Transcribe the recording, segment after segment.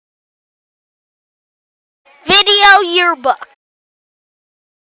Yale Yearbook.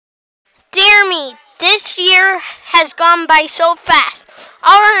 Dear me, this year has gone by so fast.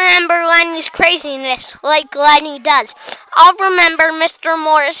 I'll remember Lenny's craziness like Lenny does. I'll remember Mr.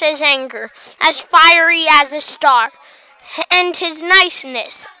 Morris's anger, as fiery as a star, and his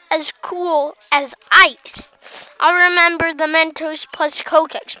niceness, as cool as ice. I'll remember the Mentos plus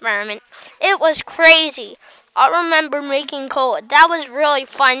Coke experiment. It was crazy. I'll remember making cola. That was really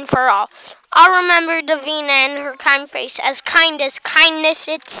fun for all. I'll remember Davina and her kind face, as kindness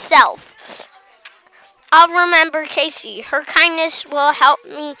itself. I'll remember Casey. Her kindness will help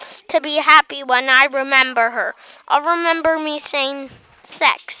me to be happy when I remember her. I'll remember me saying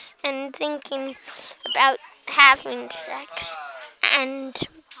sex and thinking about having sex and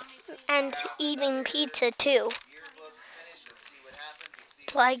eating pizza too.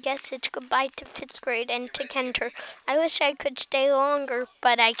 Well, I guess it's goodbye to 5th grade and to Kenter. I wish I could stay longer,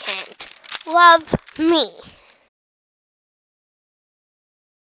 but I can't. Love, me.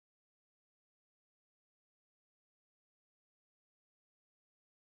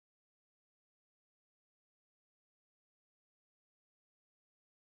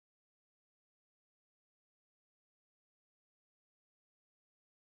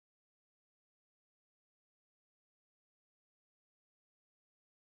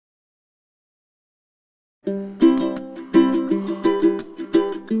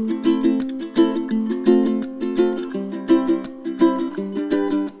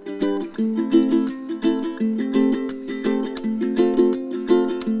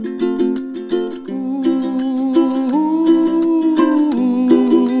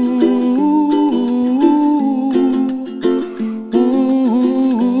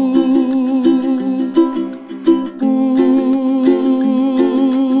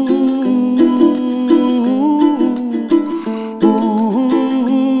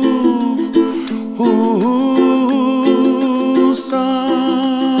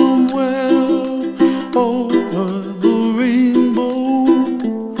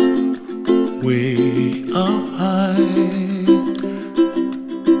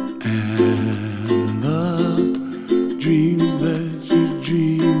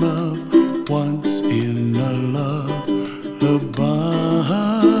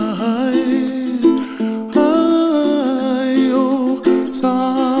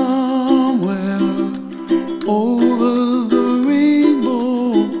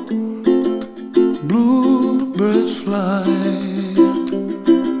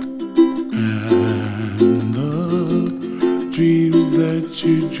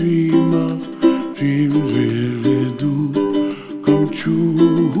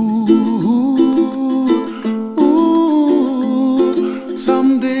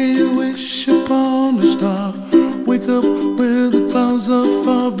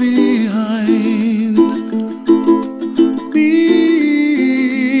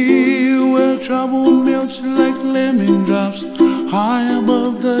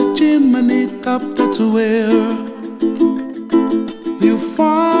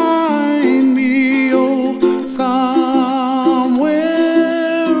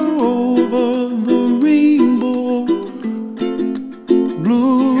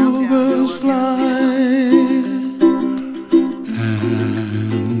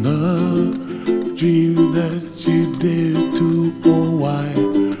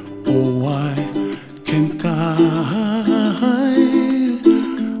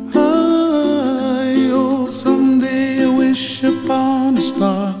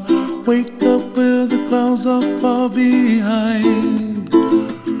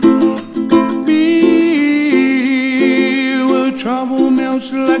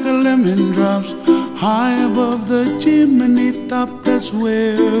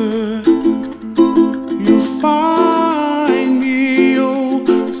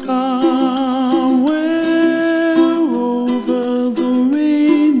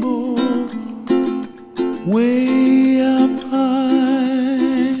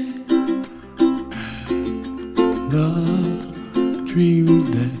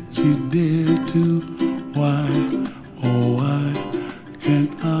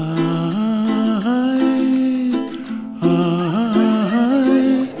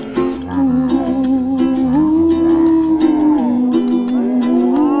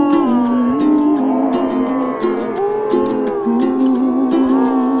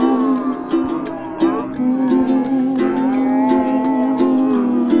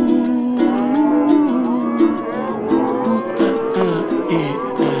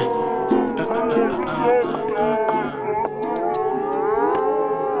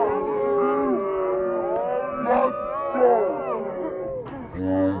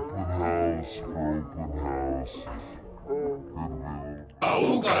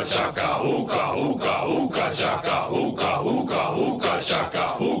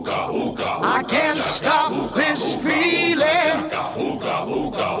 I can't stop this feeling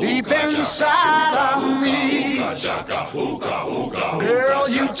deep inside of me. Girl,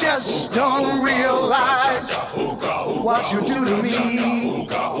 you just don't realize what you do to me.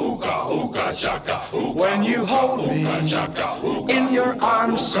 When you hold me in your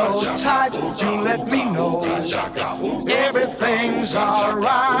arms so tight, you let me know everything's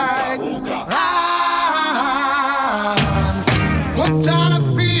alright. I'm hooked on a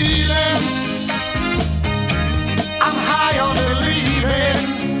feeling, I'm high on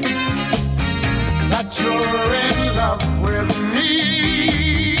believing that you're in love with me.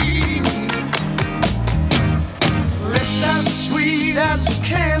 Lips as sweet as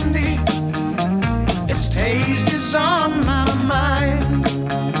candy, its taste is on my mind.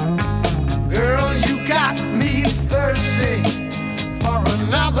 Girl, you got me thirsty for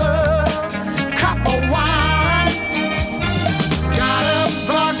another cup of wine. Got a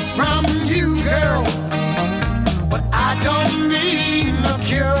bug from you, girl, but I don't need no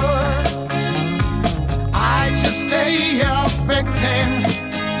cure. I just stay a victim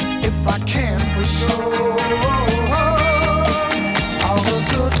if I can for sure. All the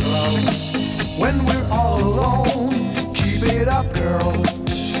good love when we're all alone. Keep it up, girl.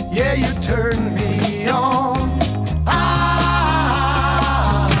 Yeah, you turn me on.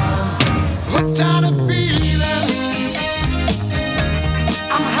 I'm hooked on a feeling,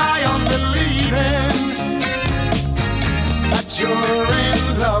 I'm high on believing that you're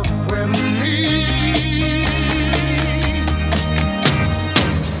in love with me.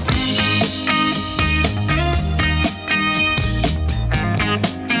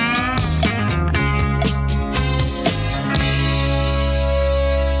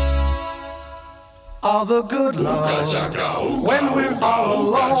 All the good love when we're all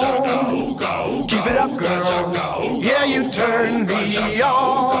alone. Keep it up, girl. Yeah, you turn me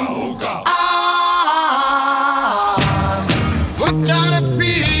on.